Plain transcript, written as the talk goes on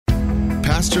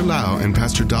Pastor Lau and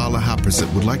Pastor Dala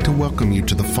Haprasit would like to welcome you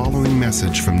to the following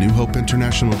message from New Hope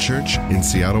International Church in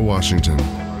Seattle, Washington.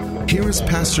 Here is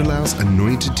Pastor Lau's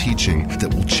anointed teaching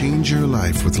that will change your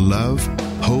life with love,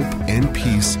 hope, and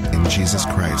peace in Jesus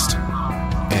Christ.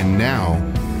 And now,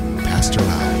 Pastor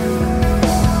Lau.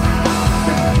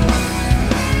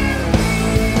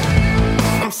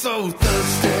 I'm so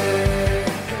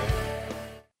thirsty.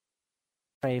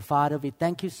 Pray, Father, we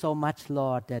thank you so much,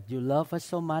 Lord, that you love us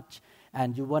so much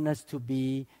and you want us to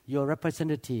be your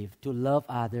representative, to love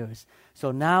others.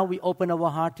 So now we open our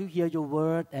heart to hear your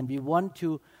word, and we want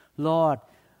to, Lord,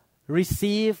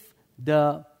 receive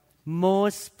the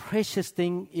most precious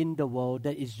thing in the world,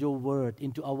 that is your word,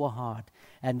 into our heart.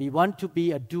 And we want to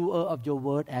be a doer of your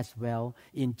word as well.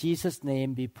 In Jesus'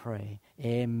 name we pray.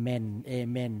 Amen.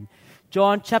 Amen.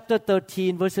 John chapter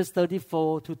 13, verses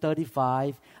 34 to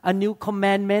 35. A new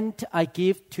commandment I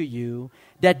give to you,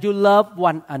 that you love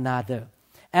one another,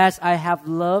 as I have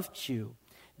loved you,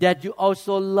 that you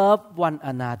also love one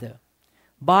another.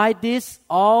 By this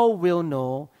all will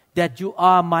know that you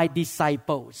are my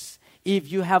disciples,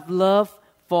 if you have love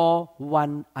for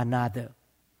one another.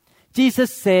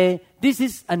 Jesus said, this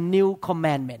is a new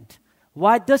commandment.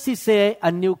 Why does he say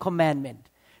a new commandment?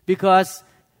 Because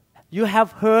you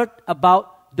have heard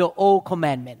about the old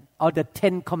commandment, or the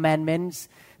 10 commandments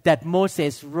that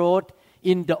Moses wrote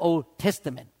in the Old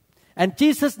Testament. And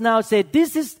Jesus now said,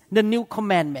 this is the new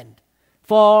commandment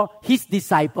for his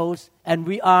disciples, and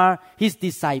we are his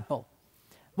disciple.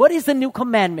 What is the new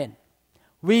commandment?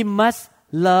 We must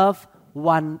love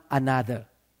one another.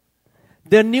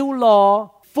 The new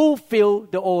law fulfill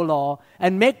the old law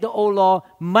and make the old law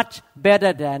much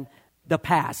better than the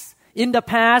past. In the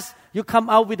past, you come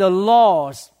out with the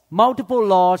laws, multiple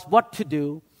laws, what to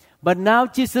do. But now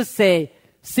Jesus say,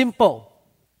 simple.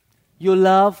 You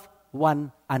love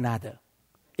one another.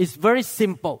 It's very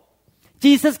simple.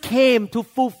 Jesus came to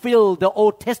fulfill the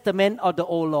Old Testament or the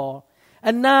old law.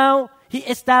 And now he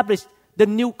established the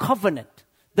new covenant,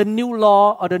 the new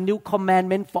law or the new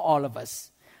commandment for all of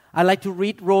us. I like to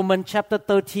read Romans chapter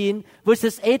 13,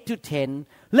 verses 8 to 10.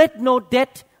 Let no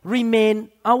debt remain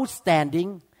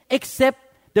outstanding except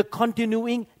the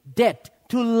continuing debt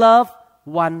to love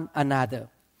one another.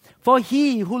 For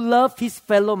he who loves his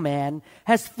fellow man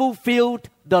has fulfilled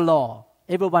the law.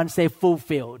 Everyone say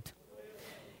fulfilled.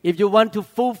 If you want to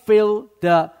fulfill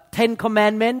the 10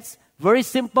 commandments, very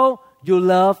simple, you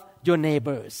love your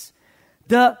neighbors.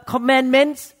 The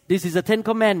commandments, this is the 10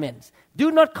 commandments. Do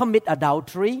not commit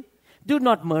adultery, do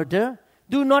not murder,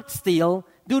 do not steal,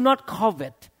 do not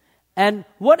covet, and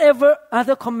whatever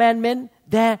other commandment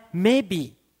there may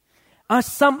be are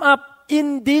summed up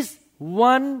in this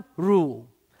one rule.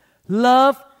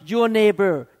 Love your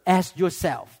neighbor as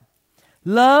yourself.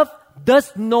 Love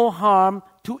does no harm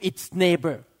to its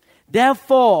neighbor.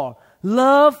 Therefore,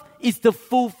 love is the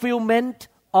fulfillment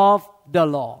of the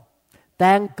law.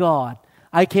 Thank God,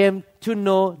 I came to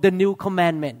know the new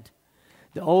commandment.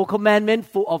 The old commandment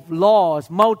full of laws,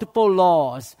 multiple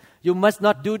laws. You must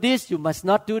not do this, you must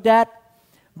not do that.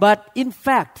 But in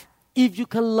fact, if you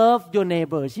can love your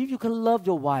neighbors, if you can love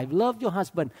your wife, love your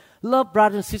husband, love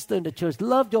brother and sister in the church,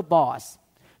 love your boss,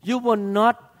 you will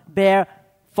not bear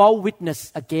false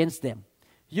witness against them.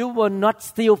 You will not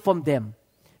steal from them.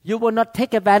 You will not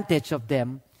take advantage of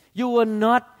them. You will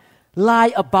not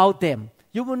lie about them.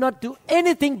 You will not do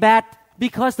anything bad,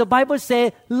 because the Bible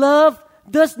says love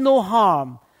does no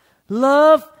harm.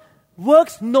 Love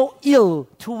works no ill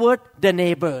toward the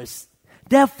neighbors.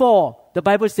 Therefore, the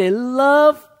Bible says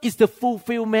love is the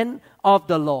fulfillment of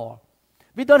the law.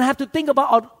 We don't have to think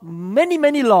about many,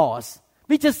 many laws.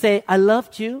 We just say, I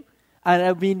loved you, and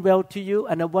I mean well to you,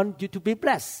 and I want you to be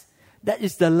blessed. That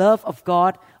is the love of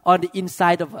God on the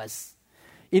inside of us.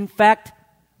 In fact,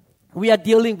 we are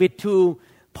dealing with 2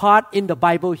 parts in the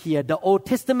Bible here, the Old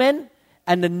Testament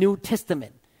and the New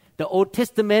Testament. The Old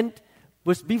Testament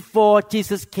was before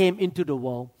Jesus came into the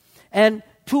world. And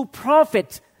 2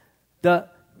 prophets, the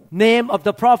name of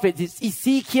the prophets is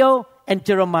Ezekiel and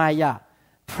Jeremiah,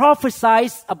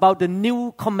 prophesied about the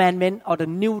new commandment or the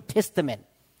New Testament.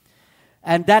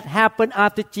 And that happened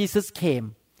after Jesus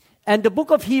came. And the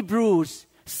book of Hebrews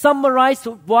summarized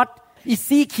what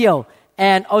Ezekiel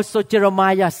and also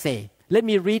Jeremiah say. Let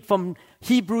me read from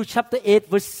Hebrews chapter 8,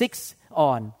 verse 6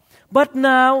 on. But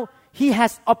now he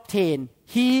has obtained,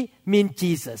 he means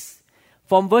Jesus.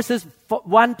 From verses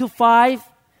 1 to 5,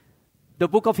 the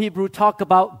book of Hebrews talk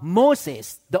about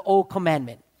Moses, the old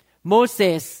commandment.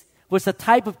 Moses was a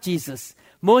type of Jesus.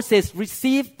 Moses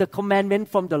received the commandment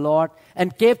from the Lord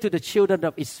and gave to the children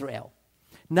of Israel.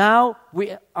 Now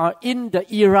we are in the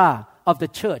era of the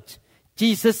church.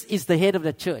 Jesus is the head of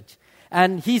the church.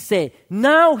 And he said,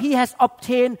 now he has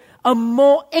obtained a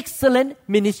more excellent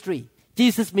ministry.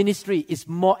 Jesus' ministry is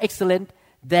more excellent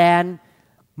than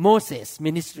Moses'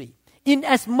 ministry.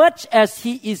 Inasmuch as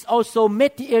he is also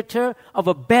mediator of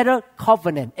a better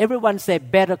covenant. Everyone say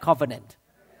better covenant.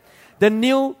 The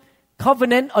new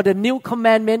covenant or the new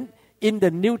commandment in the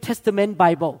New Testament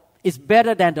Bible is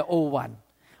better than the old one,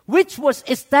 which was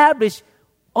established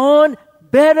on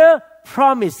better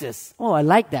promises. Oh, I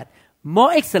like that.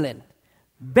 More excellent,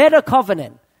 better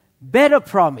covenant, better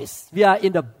promise. We are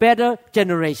in the better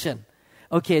generation.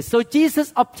 Okay, so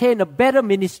Jesus obtained a better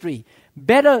ministry,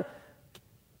 better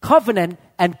covenant,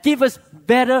 and give us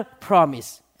better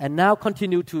promise. And now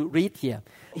continue to read here.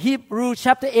 Hebrews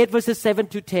chapter 8 verses 7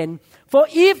 to 10. For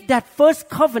if that first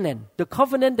covenant, the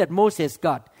covenant that Moses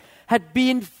got, had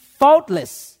been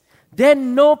faultless,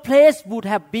 then no place would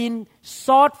have been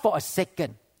sought for a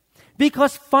second.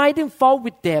 Because finding fault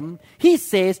with them, he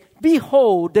says,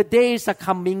 behold, the days are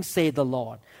coming, say the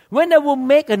Lord, when I will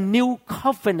make a new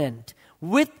covenant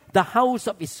with the house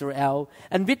of Israel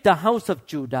and with the house of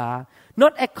Judah,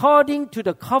 not according to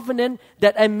the covenant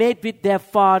that I made with their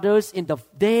fathers in the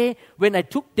day when I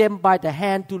took them by the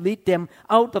hand to lead them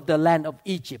out of the land of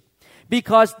Egypt,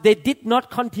 because they did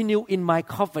not continue in my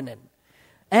covenant,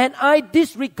 and I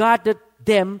disregarded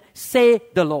them, say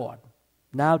the Lord.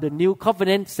 Now the new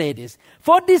covenant say this,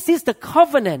 for this is the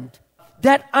covenant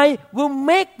that I will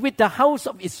make with the house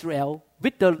of Israel,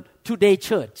 with the today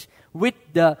church, with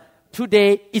the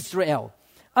today Israel.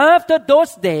 After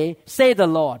those days, say the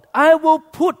Lord, I will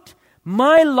put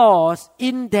my laws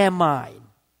in their mind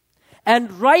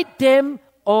and write them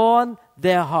on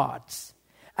their hearts.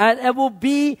 And I will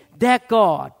be their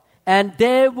God, and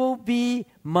they will be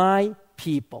my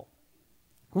people.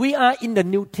 We are in the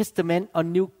New Testament or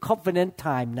New Covenant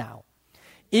time now.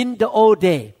 In the old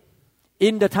day,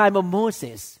 in the time of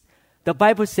Moses, the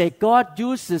Bible says God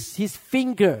uses his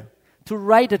finger to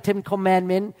write the Ten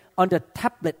Commandments on the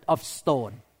tablet of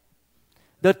stone.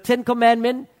 The Ten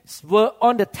Commandments were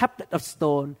on the tablet of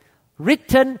stone,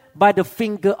 written by the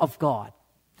finger of God.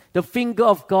 The finger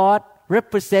of God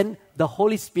represents the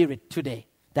Holy Spirit today.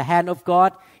 The hand of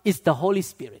God is the Holy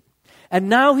Spirit. And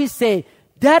now he says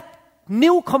that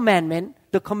new commandment,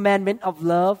 the commandment of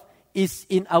love, is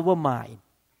in our mind.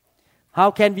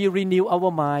 How can we renew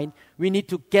our mind? We need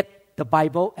to get the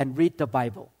Bible and read the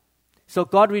Bible. So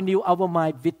God renew our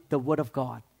mind with the Word of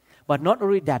God. But not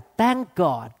only that, thank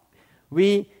God,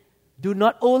 we do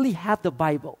not only have the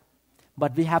Bible,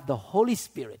 but we have the Holy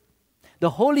Spirit.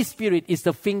 The Holy Spirit is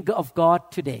the finger of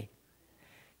God today.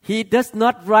 He does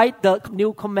not write the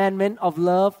new commandment of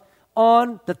love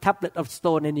on the tablet of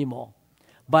stone anymore,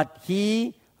 but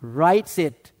He writes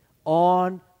it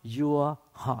on your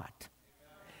heart.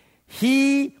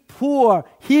 He pour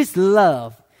His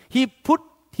love. He put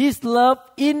His love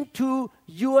into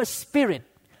your spirit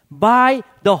by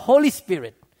the Holy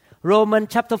Spirit. Romans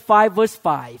chapter 5 verse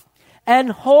 5.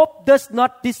 And hope does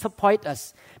not disappoint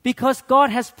us, because God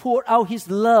has poured out His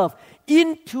love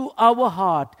into our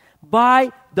heart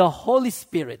by the Holy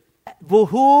Spirit,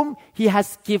 whom He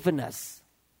has given us.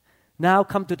 Now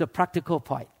come to the practical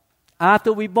point.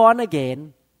 After we born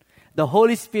again, the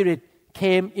Holy Spirit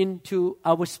came into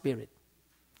our spirit.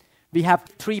 We have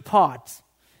three parts: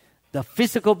 the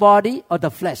physical body or the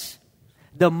flesh,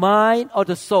 the mind or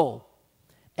the soul,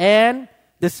 and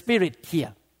the spirit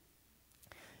here.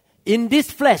 In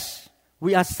this flesh,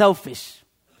 we are selfish.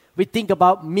 We think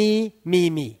about me, me,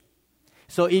 me.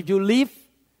 So if you live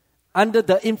under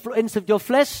the influence of your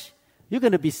flesh, you're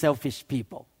going to be selfish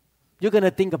people. You're going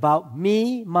to think about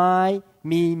me, my,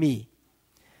 me, me.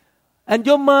 And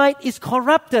your mind is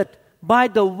corrupted by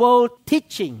the world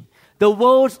teaching, the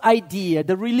world's idea,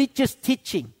 the religious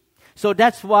teaching. So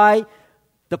that's why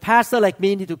the pastor like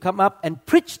me need to come up and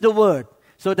preach the word,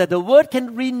 so that the word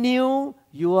can renew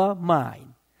your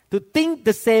mind to think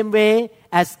the same way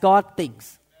as God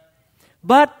thinks.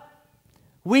 But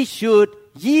we should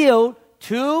yield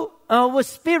to our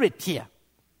spirit here.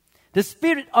 The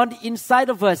spirit on the inside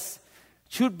of us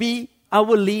should be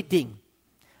our leading.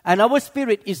 And our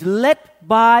spirit is led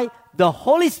by the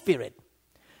Holy Spirit.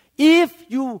 If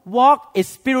you walk a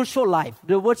spiritual life,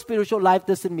 the word spiritual life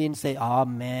doesn't mean say,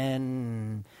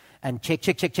 amen, and check.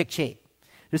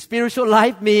 The spiritual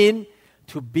life means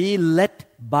to be led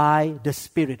by the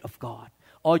Spirit of God.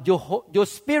 Or your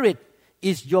spirit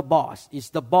is your boss, is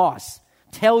the boss.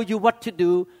 Tell you what to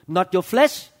do, not your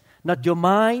flesh, not your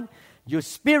mind. Your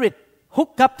spirit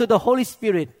hook up to the Holy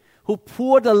Spirit, who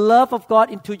pour the love of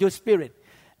God into your spirit.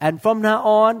 And from now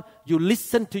on, you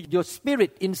listen to your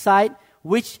spirit inside,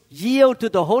 which yield to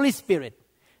the Holy Spirit.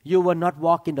 you will not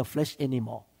walk in the flesh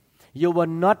anymore. You will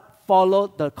not follow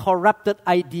the corrupted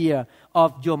idea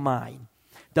of your mind.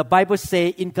 The Bible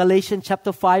says in Galatians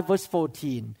chapter 5 verse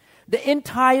 14, the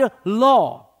entire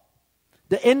law,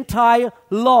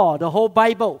 the whole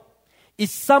Bible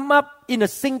is summed up in a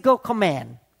single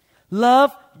command.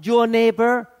 Love your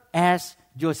neighbor as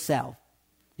yourself.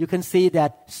 You can see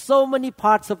that so many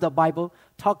parts of the Bible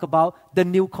talk about the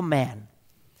new command,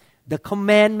 the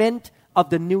commandment of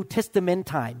the New Testament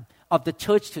time of the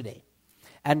church today.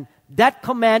 And that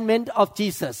commandment of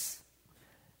Jesus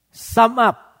sum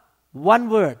up one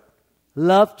word: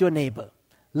 love your neighbor,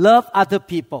 love other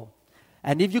people.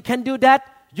 And if you can do that,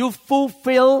 you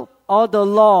fulfill all the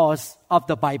laws of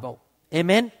the Bible.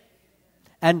 Amen?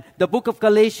 And the book of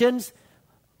Galatians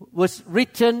was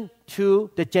written to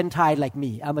the Gentile like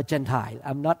me. I'm a Gentile.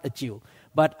 I'm not a Jew.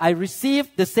 But I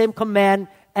received the same command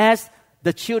as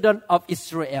the children of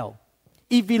Israel.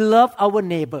 If we love our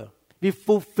neighbor, we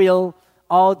fulfill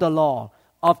all the law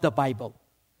of the Bible.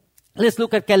 Let's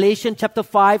look at Galatians chapter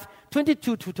 5,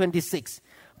 22 to 26.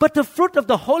 But the fruit of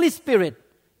the Holy Spirit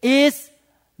is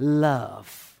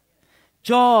love,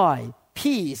 joy,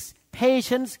 peace,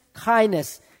 patience,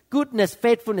 kindness, goodness,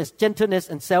 faithfulness, gentleness,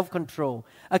 and self-control.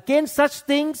 Against such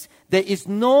things there is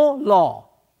no law.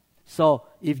 So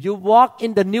if you walk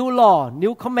in the new law,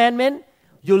 new commandment,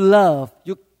 you love,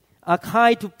 you are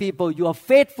kind to people, you are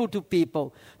faithful to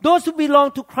people. Those who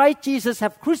belong to Christ Jesus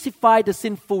have crucified the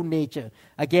sinful nature.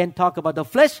 Again, talk about the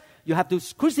flesh. You have to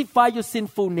crucify your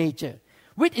sinful nature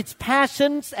with its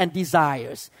passions and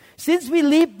desires. Since we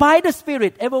live by the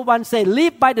Spirit, everyone say,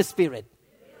 live by the Spirit.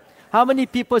 How many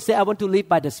people say, I want to live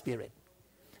by the Spirit?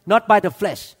 Not by the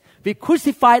flesh. We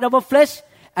crucified our flesh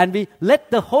and we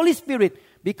let the Holy Spirit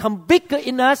become bigger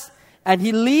in us and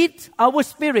He leads our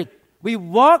spirit. We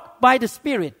walk by the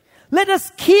Spirit. Let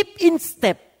us keep in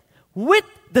step with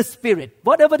the Spirit.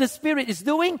 Whatever the Spirit is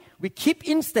doing, we keep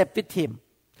in step with Him.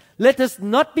 Let us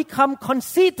not become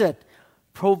conceited,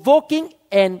 provoking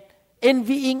and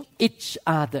envying each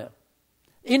other.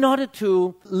 In order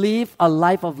to live a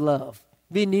life of love,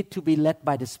 we need to be led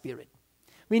by the Spirit.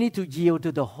 We need to yield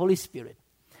to the Holy Spirit.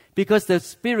 Because the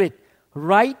Spirit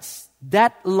writes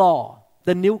that law,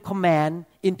 the new command,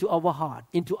 into our heart,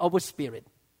 into our spirit.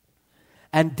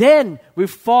 And then we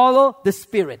follow the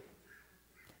Spirit.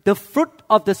 The fruit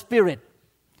of the Spirit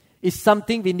is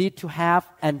something we need to have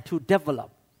and to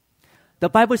develop. The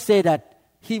Bible says that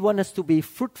He wants us to be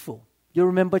fruitful. You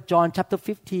remember John chapter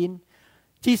 15?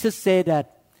 Jesus said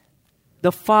that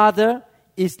the Father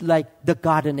is like the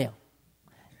gardener.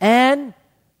 And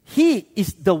He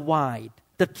is the vine,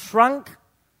 the trunk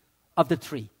of the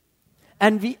tree.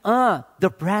 And we are the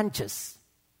branches.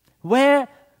 Where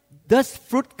does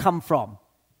fruit come from?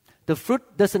 The fruit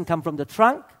doesn't come from the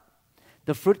trunk.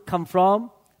 The fruit comes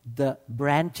from the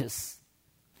branches.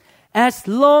 As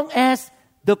long as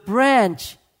the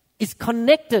branch is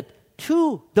connected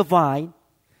to the vine,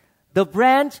 the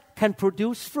branch can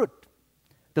produce fruit.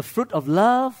 The fruit of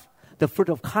love, the fruit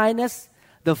of kindness,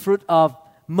 the fruit of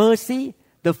mercy,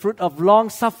 the fruit of long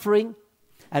suffering.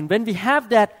 And when we have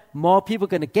that, more people are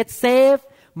going to get saved.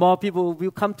 More people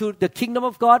will come to the kingdom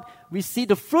of God. We see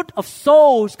the fruit of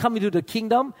souls coming to the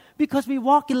kingdom because we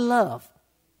walk in love.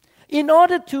 In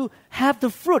order to have the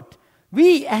fruit,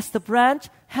 we as the branch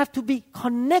have to be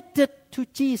connected to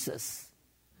Jesus.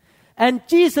 And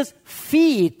Jesus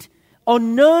feed or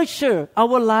nurture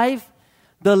our life.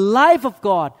 The life of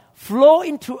God flow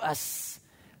into us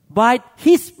by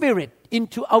His Spirit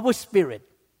into our spirit.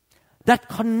 That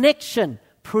connection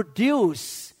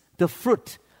produce the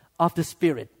fruit of the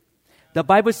Spirit. The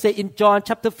Bible says in John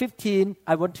chapter 15,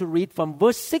 I want to read from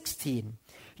verse 16.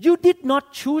 You did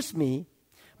not choose me,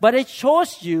 but I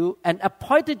chose you and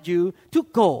appointed you to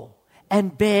go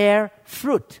and bear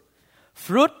fruit.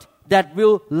 Fruit that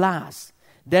will last.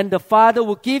 Then the Father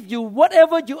will give you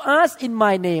whatever you ask in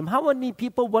my name. How many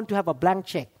people want to have a blank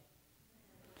check?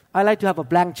 I like to have a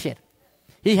blank check.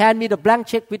 He handed me the blank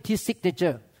check with his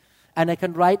signature. And I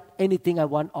can write anything I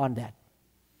want on that.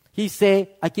 He say,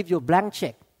 I give you a blank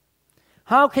check.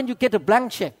 How can you get a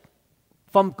blank check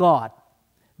from God?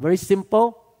 Very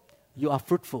simple. You are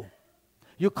fruitful.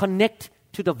 You connect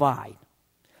to the vine.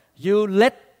 You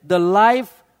let the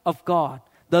life of God,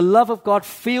 the love of God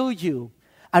fill you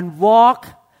and walk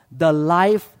the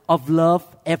life of love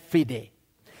every day.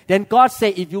 Then God say,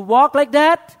 if you walk like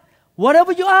that,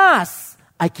 whatever you ask,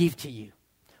 I give to you.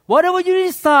 Whatever you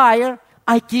desire,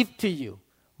 I give to you.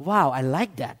 Wow, I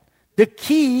like that. The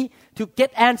key to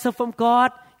get answer from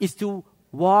God is to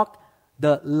walk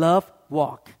the love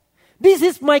walk. This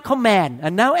is my command.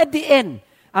 And now at the end,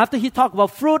 after he talked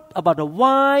about fruit, about the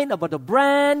vine, about the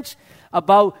branch,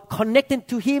 about connecting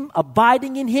to him,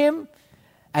 abiding in him,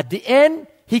 at the end,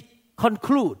 he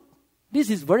conclude. This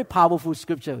is very powerful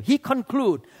scripture. He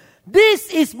conclude,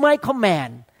 this is my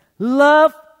command,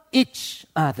 love each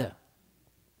other.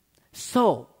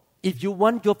 So, if you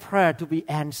want your prayer to be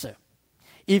answered,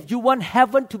 if you want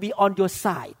heaven to be on your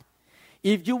side,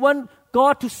 if you want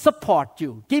God to support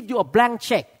you, give you a blank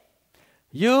check,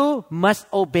 you must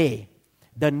obey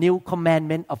the new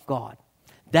commandment of God.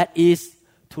 That is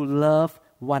to love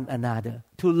one another,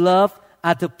 to love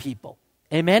other people.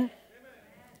 Amen?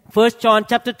 1 John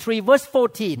chapter 3 verse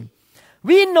 14.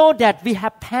 We know that we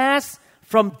have passed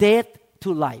from death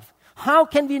to life. How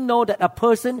can we know that a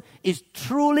person is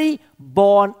truly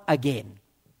born again?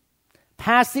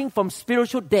 Passing from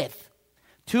spiritual death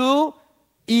to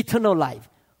eternal life.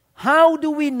 How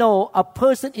do we know a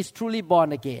person is truly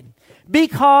born again?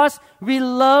 Because we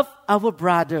love our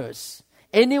brothers.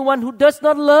 Anyone who does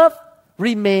not love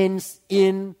remains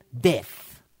in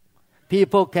death.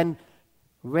 People can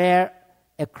wear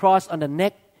a cross on the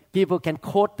neck. People can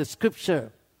quote the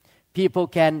scripture. People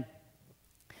can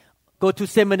go to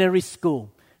seminary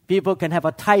school. People can have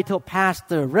a title,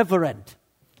 pastor, reverend.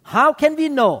 How can we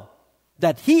know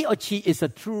that he or she is a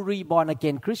truly born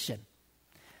again Christian?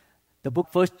 The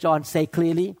book 1 John says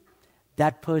clearly,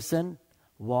 that person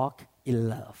walk in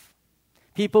love.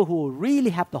 People who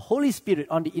really have the Holy Spirit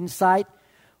on the inside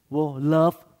will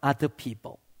love other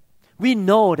people. We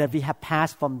know that we have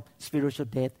passed from spiritual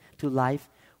death to life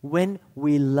when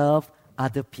we love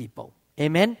other people.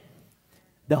 Amen?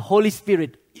 The Holy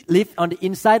Spirit lives on the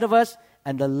inside of us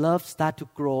and the love starts to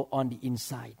grow on the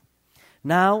inside.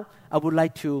 Now, I would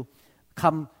like to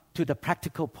come to the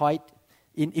practical point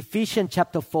in Ephesians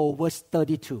chapter 4 verse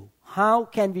 32. How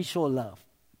can we show love?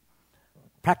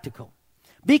 Practical.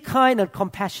 Be kind and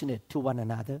compassionate to one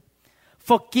another,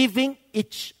 forgiving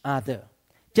each other,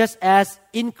 just as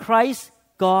in Christ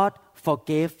God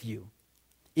forgave you.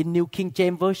 In New King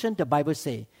James Version, the Bible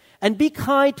says, and be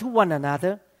kind to one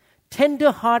another,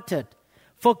 tender-hearted,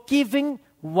 forgiving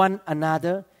one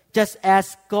another, just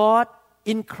as God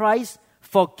in Christ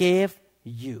forgave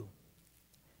you.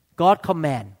 God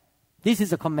command. This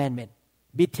is a commandment.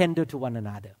 Be tender to one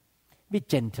another. Be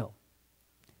gentle.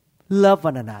 Love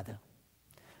one another.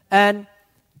 And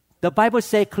the Bible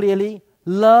says clearly,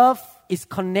 love is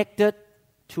connected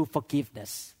to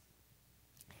forgiveness.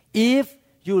 If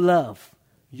you love,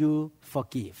 you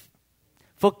forgive.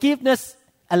 Forgiveness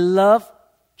and love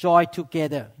join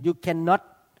together. You cannot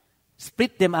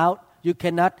split them out. You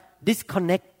cannot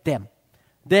disconnect them.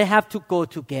 They have to go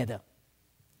together.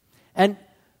 And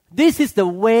this is the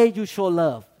way you show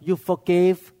love. You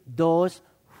forgive those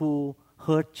who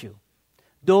hurt you,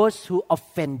 those who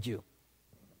offend you.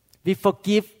 We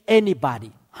forgive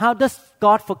anybody. How does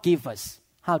God forgive us?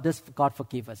 How does God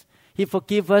forgive us? He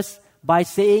forgives us by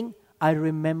saying, I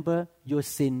remember your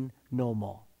sin no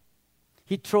more.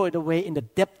 He throw it away in the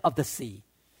depth of the sea.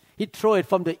 He throw it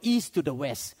from the east to the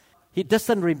west. He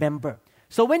doesn't remember.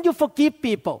 So when you forgive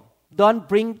people, don't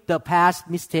bring the past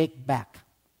mistake back.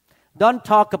 Don't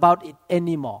talk about it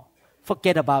anymore.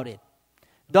 Forget about it.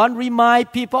 Don't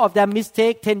remind people of that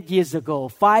mistake 10 years ago,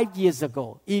 5 years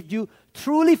ago. If you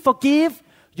truly forgive,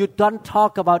 you don't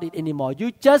talk about it anymore.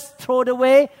 You just throw it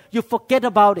away. You forget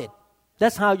about it.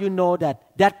 That's how you know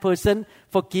that that person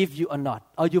forgive you or not,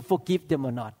 or you forgive them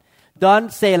or not.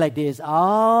 Don't say like this,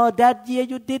 oh, that year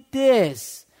you did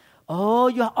this. Oh,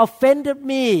 you offended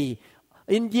me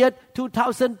in year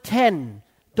 2010.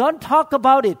 Don't talk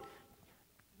about it.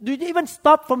 Do you even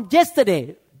stop from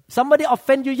yesterday? Somebody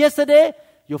offend you yesterday,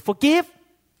 you forgive,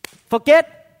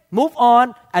 forget, move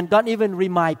on, and don't even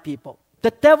remind people.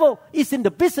 The devil is in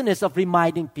the business of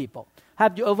reminding people.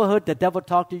 Have you ever heard the devil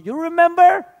talk to you? You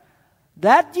remember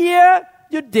that year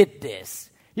you did this.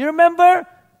 You remember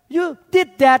you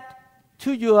did that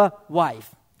to your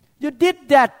wife. You did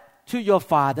that to your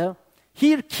father.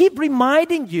 He keep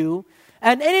reminding you,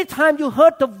 and anytime you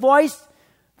heard the voice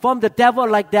from the devil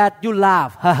like that, you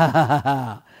laugh.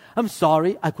 I'm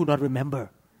sorry, I could not remember.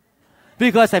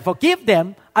 Because I forgive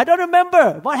them, I don't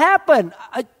remember what happened.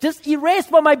 I just erased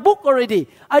from my book already.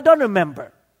 I don't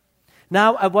remember.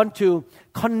 Now I want to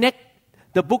connect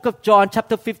the book of John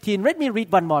chapter 15. Let me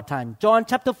read one more time. John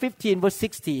chapter 15 verse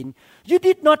 16. You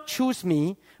did not choose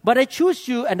me, but I chose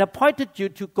you and appointed you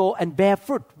to go and bear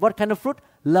fruit. What kind of fruit?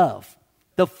 Love.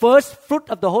 The first fruit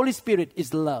of the Holy Spirit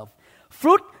is love.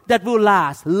 Fruit that will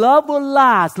last. Love will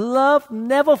last. Love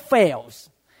never fails.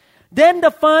 Then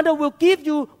the Father will give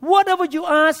you whatever you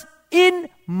ask in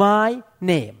my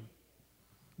name.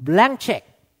 Blank check.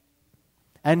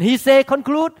 And he say,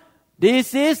 conclude,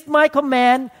 This is my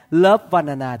command, love one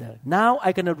another. Now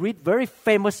I'm going to read very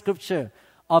famous scripture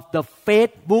of the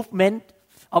faith movement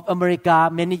of America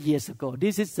many years ago.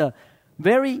 This is a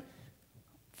very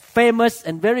famous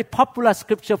and very popular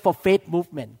scripture for faith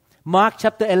movement. Mark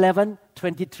chapter 11,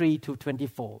 23 to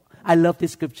 24. I love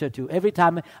this scripture too. Every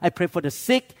time I pray for the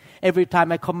sick, every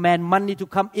time I command money to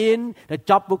come in, the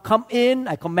job will come in,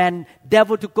 I command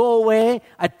devil to go away,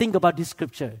 I think about this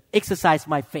scripture. Exercise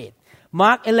my faith.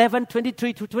 Mark 11,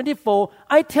 23 to 24,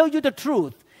 I tell you the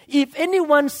truth. If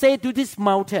anyone say to this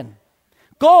mountain,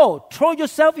 go, throw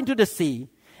yourself into the sea,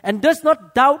 and does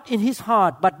not doubt in his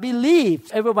heart, but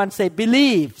believes, everyone say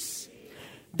believes,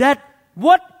 that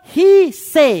what he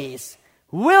says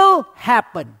will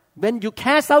happen. When you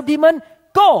cast out demon,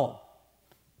 go.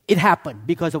 It happened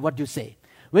because of what you say.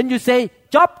 When you say,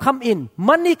 job come in,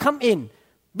 money come in,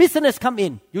 business come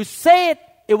in, you say it,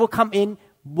 it will come in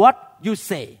what you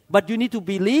say. But you need to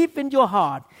believe in your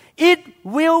heart. It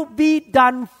will be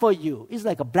done for you. It's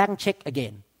like a blank check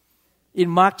again. In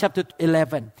Mark chapter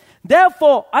 11.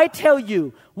 Therefore, I tell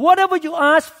you, whatever you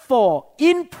ask for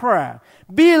in prayer,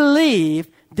 believe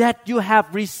that you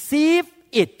have received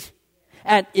it,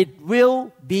 and it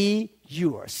will be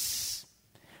yours.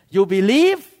 You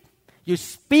believe, you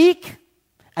speak,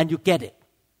 and you get it.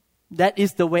 That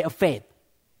is the way of faith.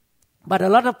 But a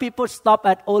lot of people stop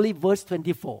at only verse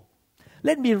 24.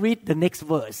 Let me read the next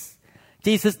verse.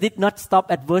 Jesus did not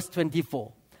stop at verse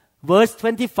 24. Verse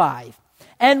 25.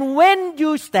 And when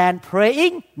you stand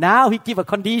praying, now he give a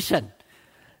condition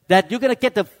that you're going to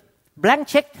get a blank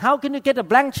check. How can you get a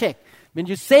blank check? When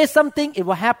you say something, it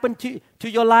will happen to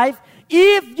your life.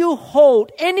 If you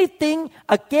hold anything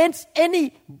against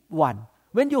anyone,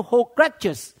 when you hold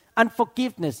grudges,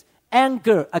 unforgiveness,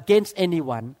 anger against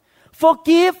anyone,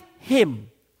 forgive him,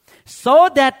 so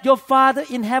that your Father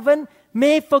in heaven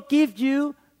may forgive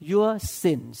you your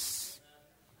sins.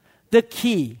 The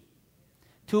key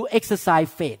to exercise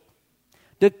faith,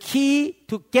 the key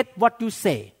to get what you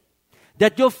say,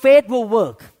 that your faith will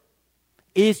work,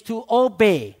 is to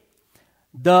obey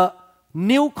the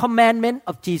new commandment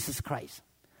of Jesus Christ.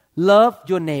 Love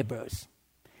your neighbors.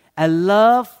 And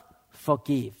love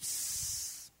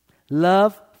forgives.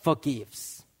 Love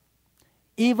forgives.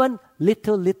 Even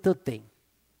little thing.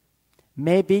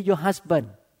 Maybe your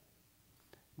husband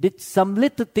did some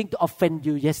little thing to offend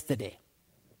you yesterday.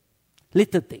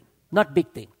 Little thing, not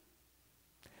big thing.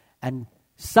 And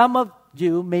some of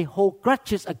you may hold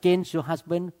grudges against your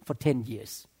husband for 10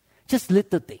 years. Just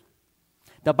little thing.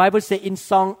 The Bible says in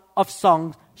Song of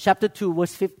Songs, chapter 2,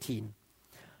 verse 15,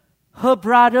 her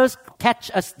brothers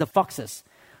catch us the foxes,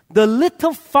 the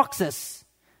little foxes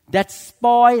that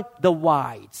spoil the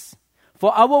wines.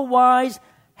 For our wines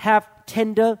have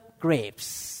tender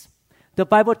grapes. The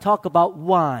Bible talk about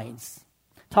wines,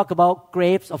 talk about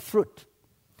grapes of fruit.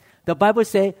 The Bible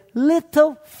says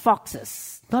little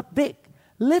foxes, not big,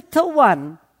 little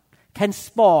one can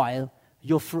spoil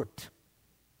your fruit,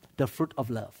 the fruit of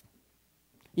love.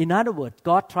 In other words,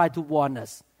 God tried to warn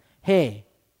us, hey,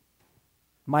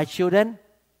 my children,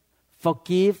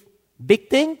 forgive big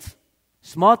things,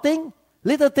 small things,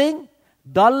 little things.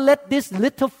 Don't let these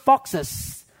little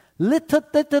foxes, little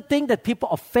thing that people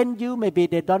offend you, maybe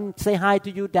they don't say hi to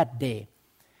you that day.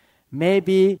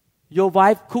 Maybe your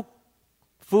wife cooked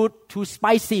food too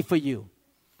spicy for you.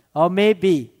 Or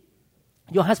maybe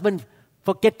your husband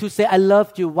forget to say I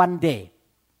love you one day.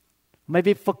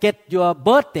 Maybe forget your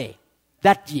birthday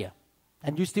that year,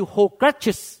 and you still hold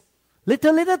grudges.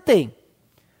 Little thing.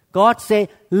 God say,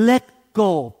 let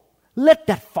go. Let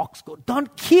that fox go.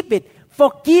 Don't keep it.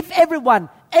 Forgive everyone,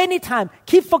 anytime.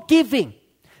 Keep forgiving.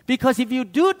 Because if you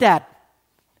do that,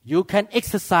 you can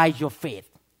exercise your faith.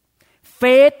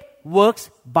 Faith works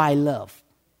by love.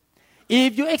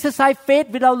 If you exercise faith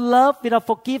without love, without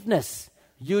forgiveness,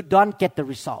 you don't get the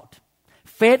result.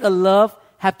 Faith and love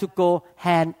have to go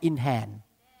hand in hand.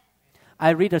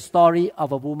 I read a story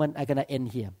of a woman. I'm going to end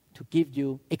here to give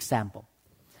you example.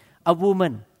 A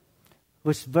woman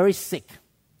was very sick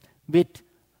with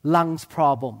lungs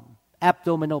problem,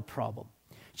 abdominal problem.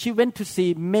 She went to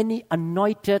see many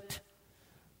anointed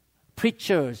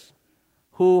preachers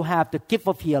who have the gift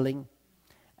of healing.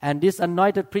 And this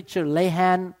anointed preacher lay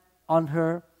hand on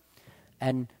her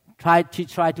and she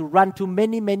tried to run to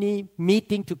many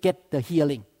meetings to get the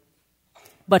healing.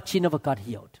 But she never got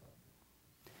healed.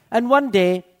 And one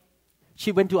day,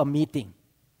 she went to a meeting,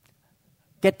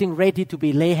 getting ready to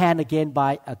be lay hand again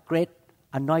by a great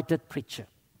anointed preacher.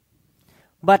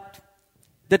 But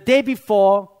the day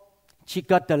before she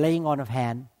got the laying on of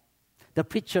hand, the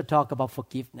preacher talked about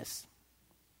forgiveness.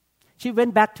 She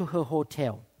went back to her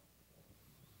hotel.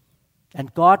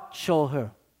 And God showed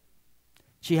her.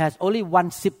 She has only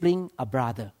one sibling, a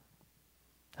brother.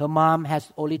 Her mom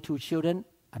has only 2 children,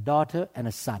 a daughter and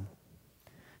a son.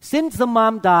 Since the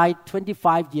mom died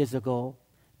 25 years ago,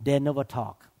 they never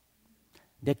talk.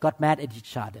 They got mad at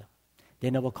each other.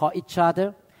 They never call each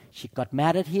other. She got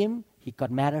mad at him. He got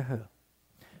mad at her.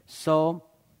 So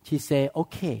she said,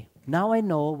 okay, now I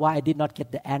know why I did not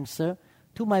get the answer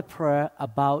to my prayer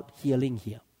about healing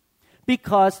here.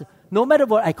 Because no matter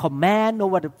what I command, no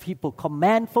matter what people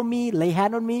command for me, lay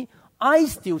hand on me, I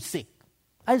still sick.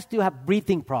 I still have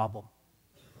breathing problem.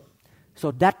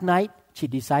 So that night, she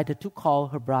decided to call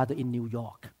her brother in New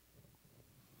York.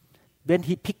 When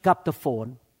he picked up the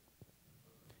phone,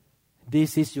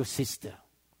 this is your sister.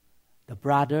 The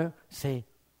brother said,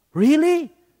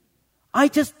 really? I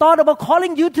just thought about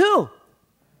calling you too.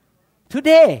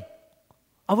 Today,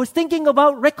 I was thinking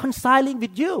about reconciling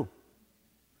with you.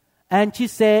 And she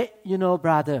said,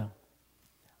 brother,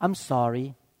 I'm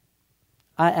sorry.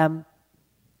 I am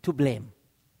to blame.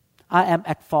 I am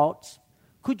at fault.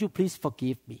 Could you please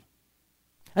forgive me?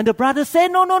 And the brother said,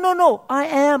 no. I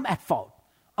am at fault.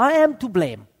 I am to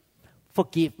blame.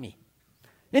 Forgive me.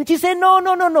 And she said,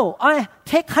 no. I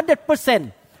take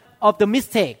 100% of the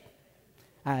mistake.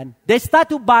 And they start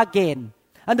to bargain.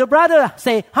 And the brother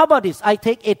say, how about this? I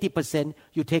take 80%,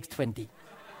 you take 20%.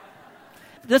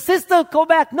 The sister go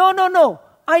back, no.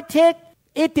 I take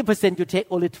 80%, you take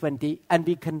only 20%, and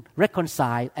we can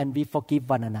reconcile and we forgive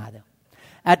one another.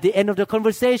 At the end of the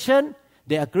conversation,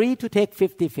 they agree to take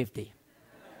 50-50.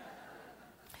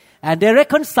 And they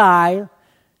reconcile.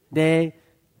 The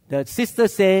sister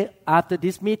say, after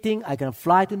this meeting, I'm going to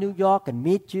fly to New York and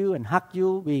meet you and hug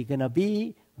you. We're going to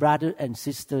be brothers and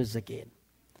sisters again.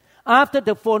 After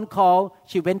the phone call,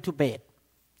 she went to bed.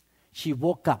 She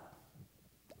woke up.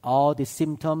 All the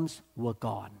symptoms were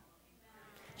gone.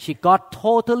 She got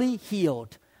totally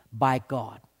healed by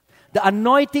God. The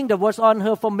anointing that was on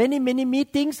her for many, many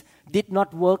meetings did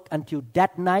not work until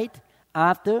that night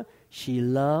after she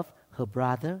loved her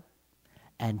brother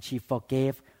and she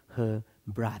forgave her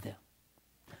brother.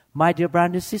 My dear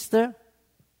brother and sister,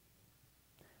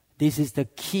 this is the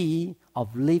key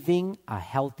of living a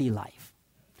healthy life.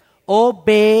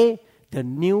 Obey the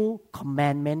new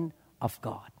commandment of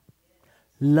God.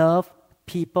 Love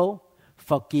people,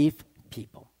 forgive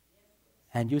people.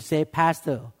 And you say,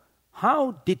 Pastor,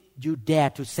 how did you dare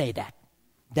to say that?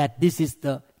 That this is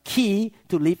the key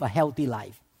to live a healthy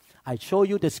life. I show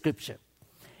you the scripture.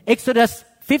 Exodus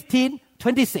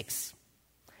 15:26.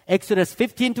 Exodus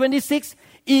 15:26.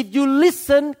 If you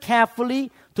listen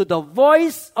carefully to the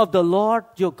voice of the Lord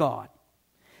your God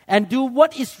and do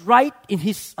what is right in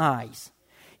His eyes,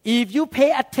 if you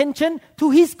pay attention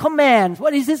to His commands,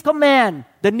 what is His command?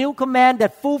 The new command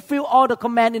that fulfill all the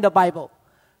command in the Bible.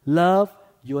 Love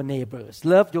your neighbors,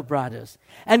 love your brothers,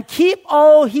 and keep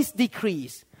all His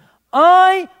decrees.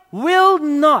 I will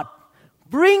not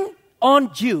bring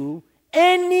on you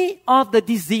any of the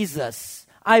diseases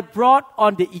I brought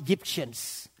on the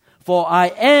Egyptians, for I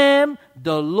am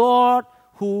the Lord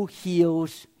who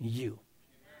heals you.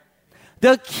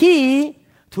 The key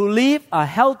to live a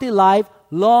healthy life,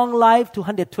 long life,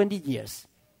 220 years,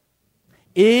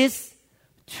 is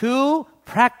to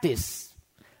practice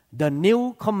the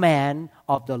new command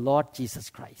of the Lord Jesus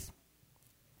Christ.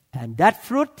 And that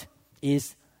fruit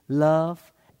is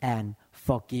love and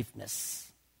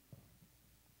forgiveness.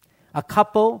 A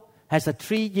couple has a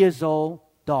 3-year-old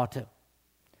daughter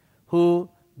who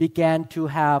began to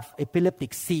have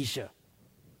epileptic seizure.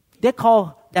 They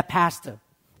call their pastor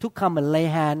to come and lay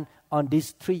hand on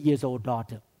this 3-year-old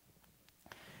daughter.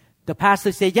 The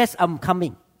pastor said, yes, I'm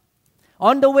coming.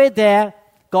 On the way there,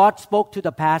 God spoke to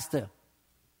the pastor.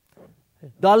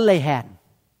 Don't lay hand.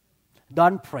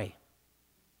 Don't pray.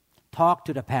 Talk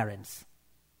to the parents.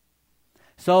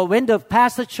 So when the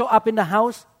pastor showed up in the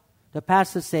house, the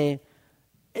pastor said,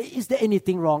 is there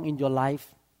anything wrong in your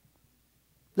life?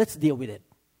 Let's deal with it.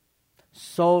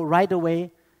 So right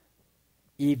away,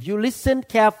 if you listen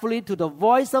carefully to the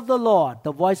voice of the Lord,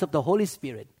 the voice of the Holy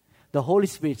Spirit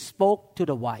spoke to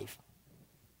the wife.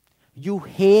 You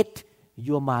hate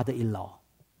your mother-in-law.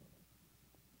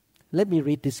 Let me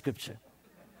read this scripture.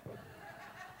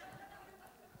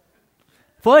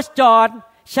 1 John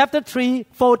chapter 3,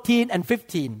 14 and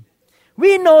 15.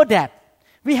 We know that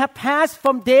we have passed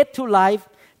from death to life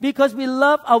because we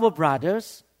love our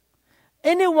brothers.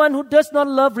 Anyone who does not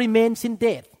love remains in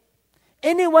death.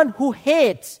 Anyone who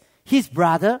hates his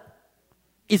brother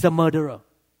is a murderer.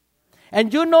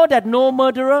 And you know that no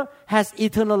murderer has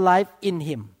eternal life in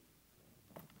him.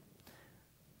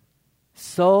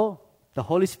 So, the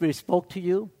Holy Spirit spoke to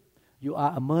you. You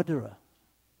are a murderer.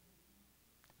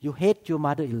 You hate your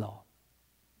mother-in-law.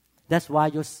 That's why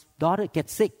your daughter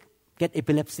gets sick, get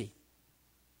epilepsy.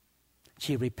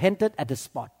 She repented at the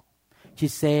spot. She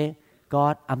said,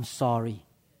 God, I'm sorry.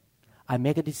 I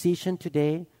make a decision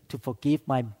today to forgive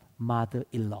my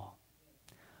mother-in-law.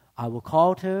 I will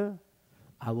call her.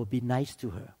 I will be nice to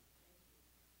her.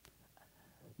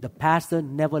 The pastor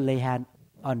never lay hand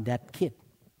on that kid.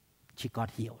 She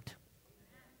got healed.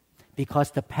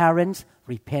 Because the parents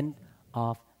repent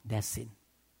of their sin.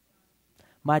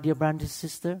 My dear brother and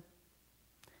sister,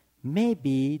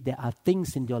 maybe there are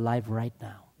things in your life right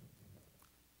now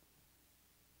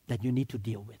that you need to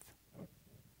deal with.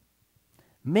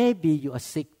 Maybe you are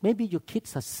sick. Maybe your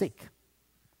kids are sick.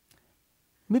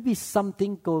 Maybe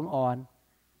something going on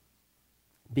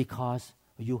because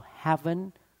you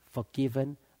haven't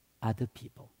forgiven other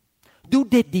people. Do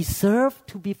they deserve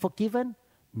to be forgiven?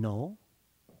 No.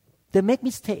 They make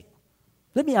mistake.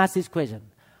 Let me ask this question.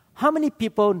 How many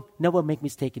people never make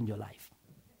mistake in your life?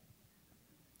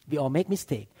 We all make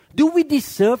mistake. Do we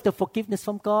deserve the forgiveness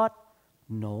from God?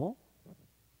 No.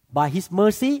 By His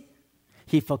mercy,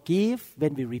 He forgives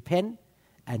when we repent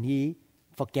and He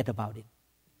forget about it.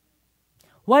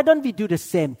 Why don't we do the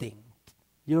same thing?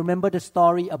 You remember the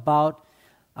story about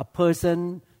a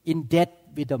person in debt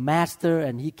with the master,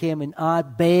 and he came and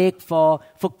begged for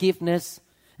forgiveness,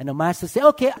 and the master said,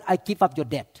 okay, I give up your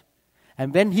debt.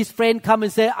 And when his friend come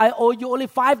and say, I owe you only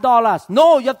 $5.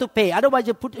 No, you have to pay, otherwise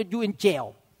I put you in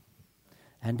jail.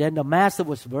 And then the master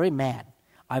was very mad.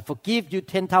 I forgive you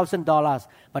 $10,000,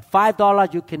 but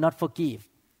 $5 you cannot forgive.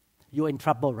 You're in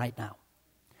trouble right now.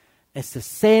 It's the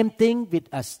same thing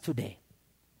with us today.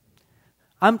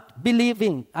 I'm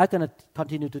going to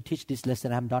continue to teach this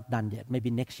lesson. I'm not done yet.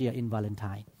 Maybe next year in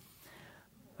Valentine.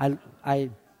 I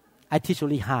teach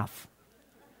only half.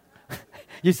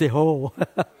 You say, oh,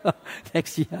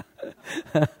 next year.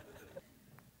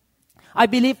 I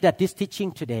believe that this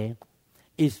teaching today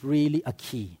is really a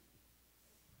key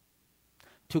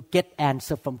to get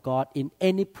answer from God in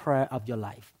any prayer of your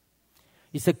life.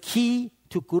 It's a key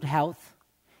to good health.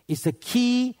 It's a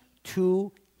key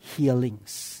to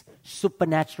healings,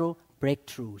 supernatural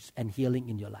breakthroughs and healing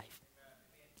in your life.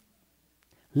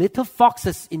 Little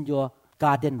foxes in your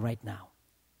garden right now.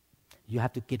 You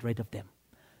have to get rid of them.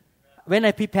 When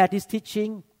I prepare this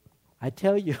teaching, I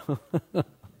tell you,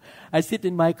 I sit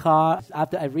in my car.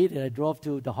 After I read it, I drove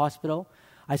to the hospital.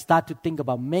 I start to think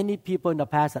about many people in the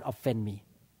past that offend me.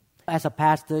 As a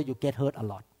pastor, you get hurt a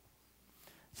lot.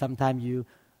 Sometimes you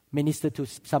minister to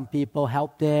some people,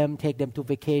 help them, take them to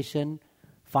vacation.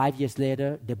 5 years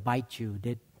later, they bite you.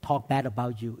 They talk bad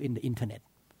about you in the internet.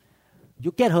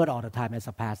 You get hurt all the time as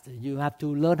a pastor. You have to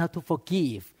learn how to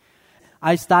forgive.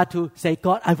 I start to say,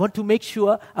 God, I want to make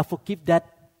sure I forgive that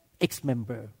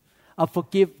ex-member. I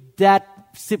forgive that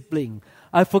sibling.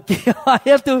 I forgive. I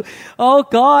have to, oh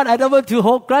God, I don't want to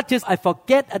hold grudges. I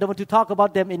forget. I don't want to talk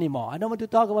about them anymore. I don't want to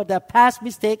talk about their past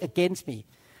mistake against me.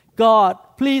 God,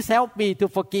 please help me to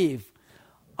forgive.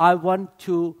 I want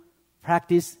to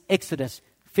practice Exodus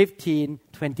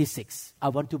 15:26. I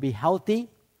want to be healthy.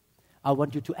 I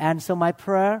want you to answer my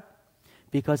prayer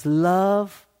because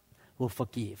love will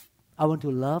forgive. I want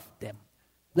to love them.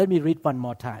 Let me read one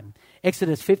more time.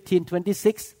 Exodus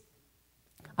 15:26.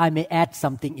 I may add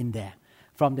something in there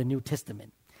from the New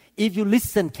Testament. If you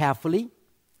listen carefully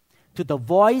to the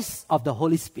voice of the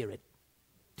Holy Spirit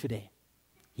today,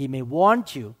 He may warn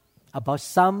you about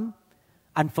some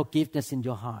unforgiveness in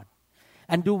your heart.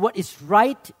 And do what is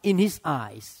right in His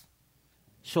eyes.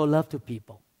 Show love to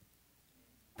people.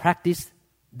 Practice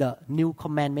the new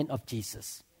commandment of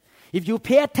Jesus. If you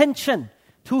pay attention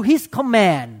to His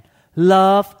command,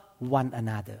 love one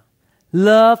another.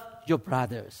 Love your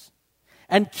brothers.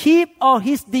 And keep all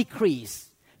His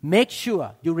decrees. Make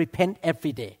sure you repent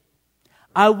every day.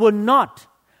 I will not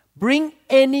bring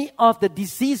any of the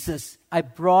diseases I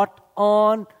brought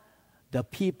on the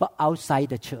people outside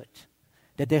the church.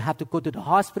 That they have to go to the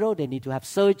hospital, they need to have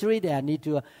surgery, they need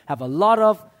to have a lot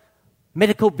of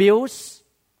medical bills.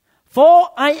 For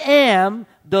I am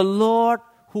the Lord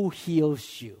who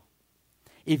heals you.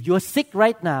 If you're sick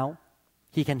right now,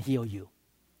 He can heal you.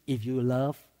 If you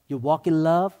love, you walk in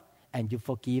love, and you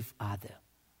forgive others.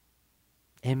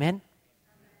 Amen?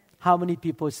 How many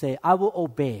people say, I will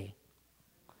obey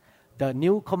the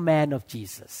new command of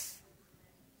Jesus?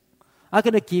 I'm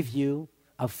going to give you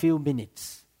a few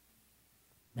minutes.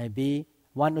 Maybe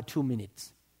 1 or 2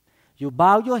 minutes. You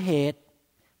bow your head,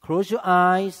 close your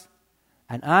eyes,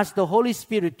 and ask the Holy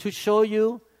Spirit to show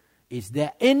you, is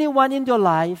there anyone in your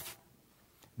life,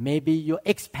 maybe your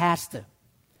ex-pastor,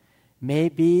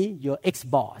 maybe your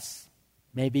ex-boss,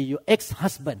 maybe your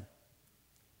ex-husband,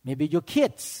 maybe your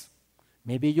kids,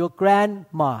 maybe your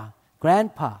grandma,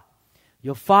 grandpa,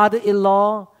 your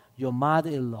father-in-law, your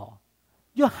mother-in-law,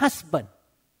 your husband,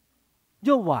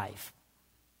 your wife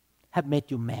have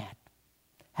made you mad,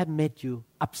 have made you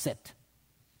upset.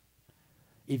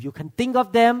 If you can think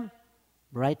of them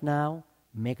right now,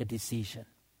 make a decision.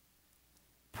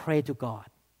 Pray to God.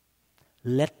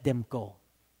 Let them go.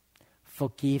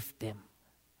 Forgive them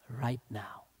right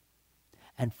now.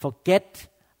 And forget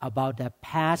about their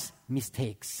past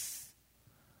mistakes.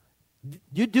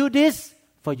 You do this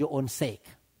for your own sake,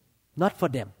 not for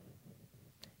them.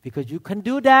 Because you can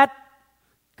do that,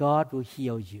 God will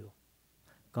heal you.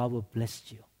 God will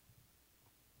bless you.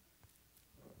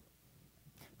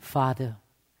 Father,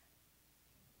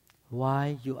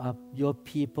 while your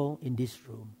people in this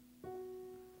room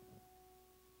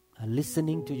are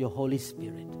listening to your Holy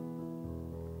Spirit,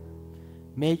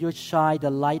 may you shine the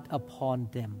light upon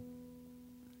them.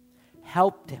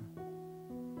 Help them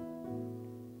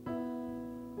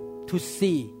to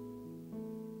see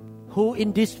who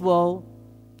in this world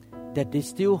that they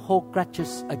still hold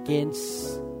grudges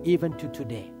against even to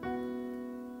today.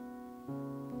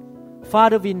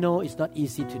 Father, we know it's not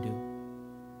easy to do,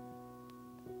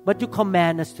 but you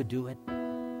command us to do it.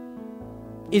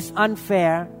 It's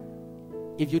unfair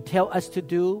if you tell us to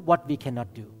do what we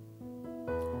cannot do.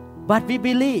 But we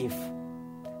believe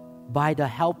by the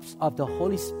help of the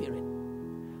Holy Spirit,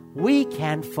 we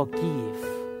can forgive.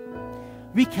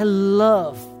 We can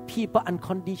love people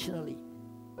unconditionally.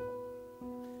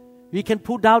 We can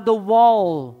pull down the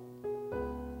wall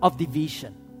of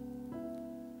division,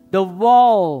 the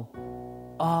wall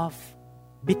of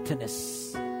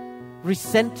bitterness,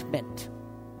 resentment,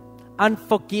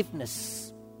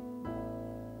 unforgiveness.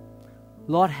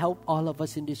 Lord, help all of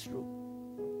us in this room.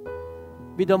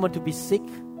 We don't want to be sick.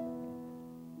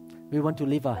 We want to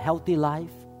live a healthy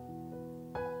life.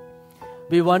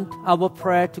 We want our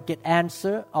prayer to get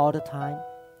answered all the time.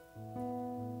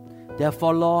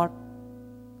 Therefore, Lord,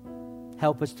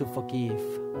 help us to forgive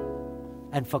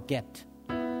and forget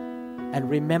and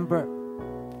remember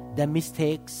the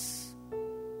mistakes,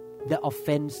 the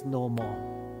offense no more.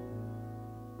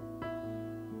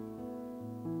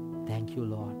 Thank you,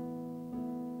 Lord.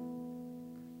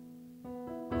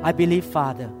 I believe,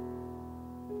 Father,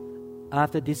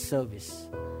 after this service,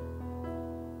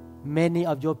 many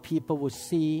of your people will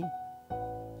see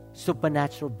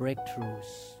supernatural breakthroughs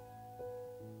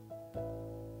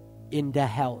in their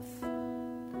health,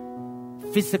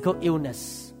 physical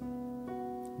illness,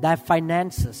 their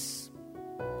finances.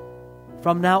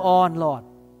 From now on, Lord,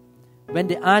 when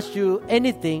they ask you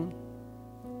anything,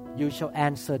 you shall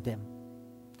answer them,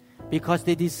 because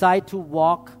they decide to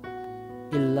walk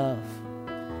in love.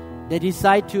 They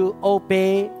decide to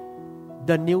obey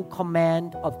the new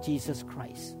command of Jesus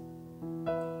Christ.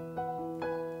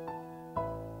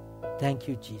 Thank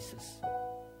you, Jesus.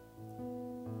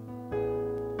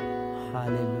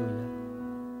 Hallelujah.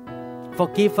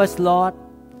 Forgive us, Lord,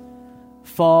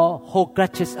 for hold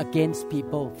grudges against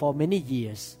people for many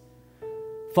years,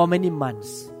 for many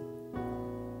months.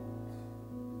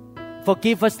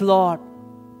 Forgive us, Lord,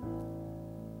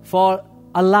 for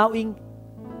allowing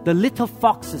the little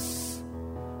foxes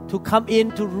to come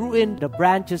in to ruin the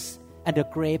branches and the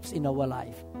grapes in our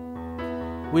life.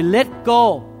 We let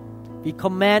go. We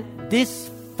command these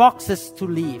foxes to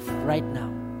leave right now.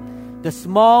 The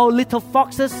small little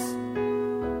foxes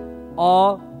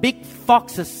or big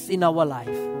foxes in our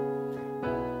life.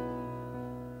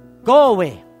 Go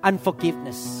away,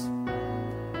 unforgiveness.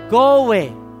 Go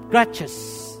away,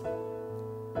 grudges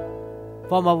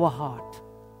from our heart.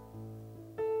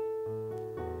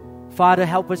 Father,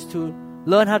 help us to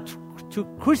learn how to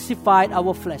crucify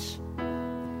our flesh,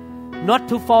 not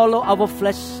to follow our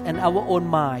flesh and our own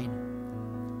mind,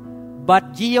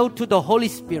 but yield to the Holy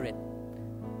Spirit,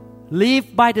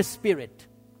 live by the Spirit,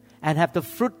 and have the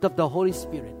fruit of the Holy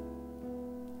Spirit: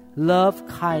 love,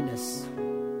 kindness,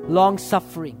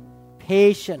 long-suffering,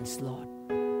 patience, Lord.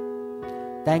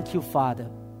 Thank you, Father.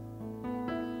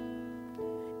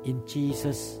 In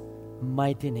Jesus'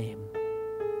 mighty name.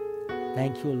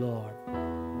 Thank you, Lord.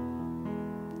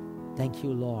 Thank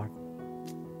you, Lord.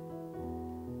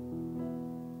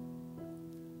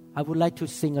 I would like to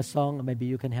sing a song. Maybe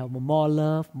you can help me. More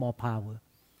love, more power.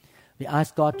 We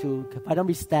ask God to, why don't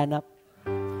we stand up?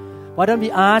 Why don't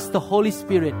we ask the Holy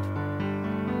Spirit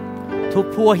to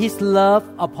pour His love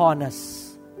upon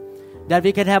us, that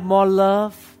we can have more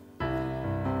love,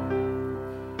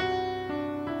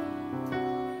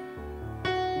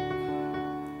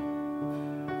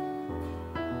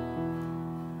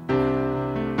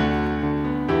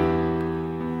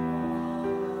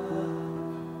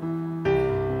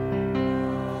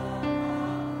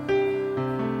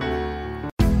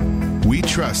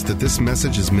 trust that this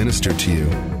message is ministered to you.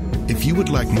 If you would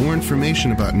like more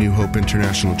information about New Hope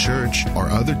International Church or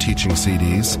other teaching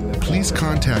CDs, please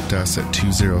contact us at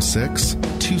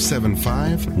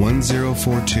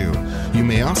 206-275-1042. You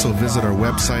may also visit our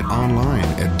website online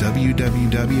at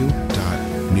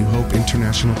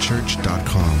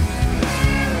www.newhopeinternationalchurch.com.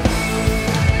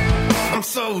 I'm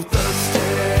so thirsty.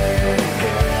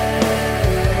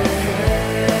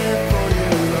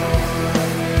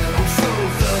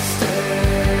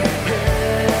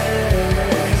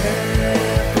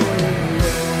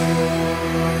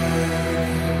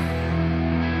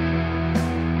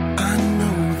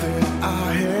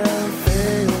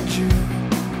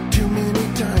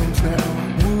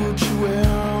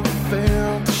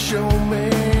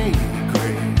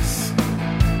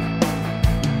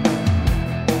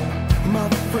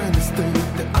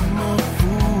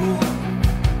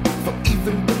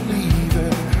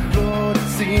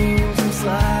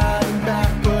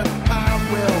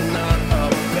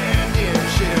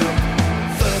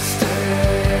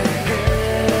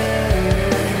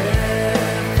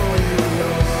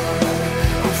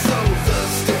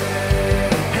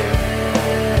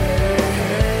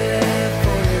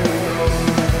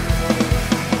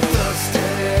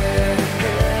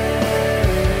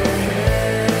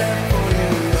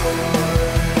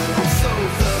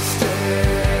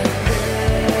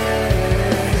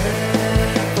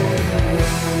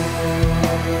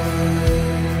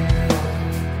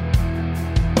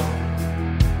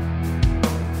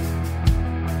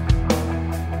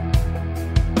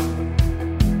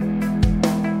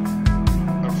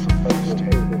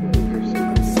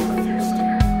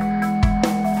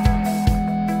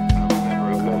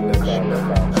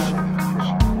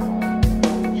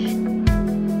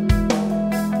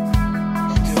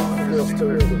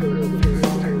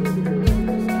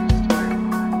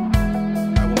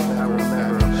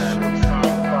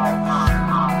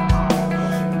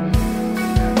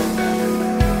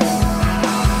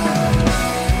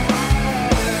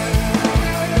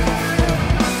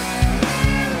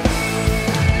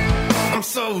 I'm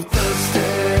so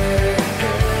thirsty.